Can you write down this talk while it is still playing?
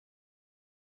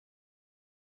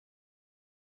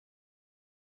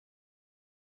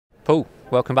Paul,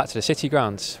 welcome back to the City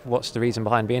Grounds. What's the reason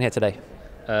behind being here today?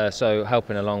 So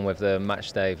helping along with the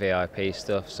Matchday VIP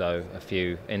stuff, so a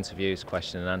few interviews,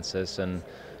 question and answers, and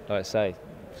like I say,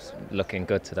 it's looking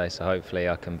good today, so hopefully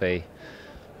I can be,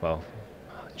 well,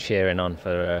 cheering on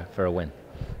for a win.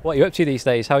 What are you up to these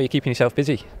days? How are you keeping yourself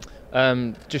busy?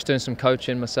 Just doing some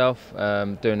coaching myself,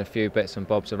 doing a few bits and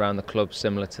bobs around the club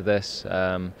similar to this,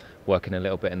 working a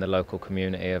little bit in the local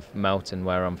community of Melton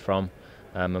where I'm from,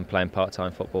 and playing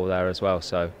part-time football there as well,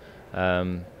 so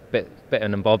bitting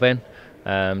and bobbing.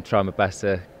 Trying my best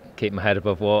to keep my head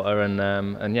above water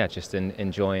and yeah, just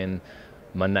enjoying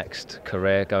my next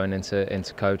career going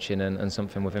into coaching and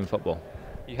something within football.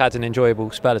 You had an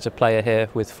enjoyable spell as a player here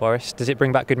with Forest. Does it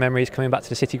bring back good memories coming back to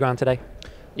the City Ground today?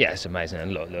 Yeah, it's amazing,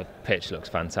 and look, the pitch looks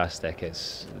fantastic.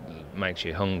 It makes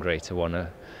you hungry to want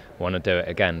to do it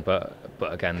again. But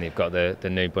again, you've got the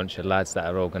new bunch of lads that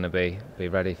are all going to be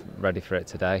ready for it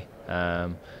today.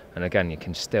 And again, you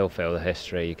can still feel the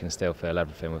history, you can still feel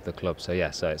everything with the club. So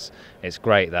yeah, so it's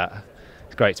great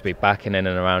to be back in and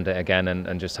around it again,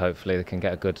 and just hopefully they can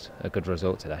get a good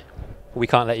result today. We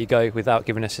can't let you go without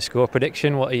giving us a score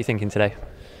prediction. What are you thinking today?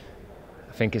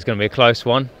 I think it's going to be a close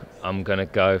one. I'm going to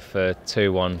go for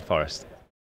 2-1 Forest.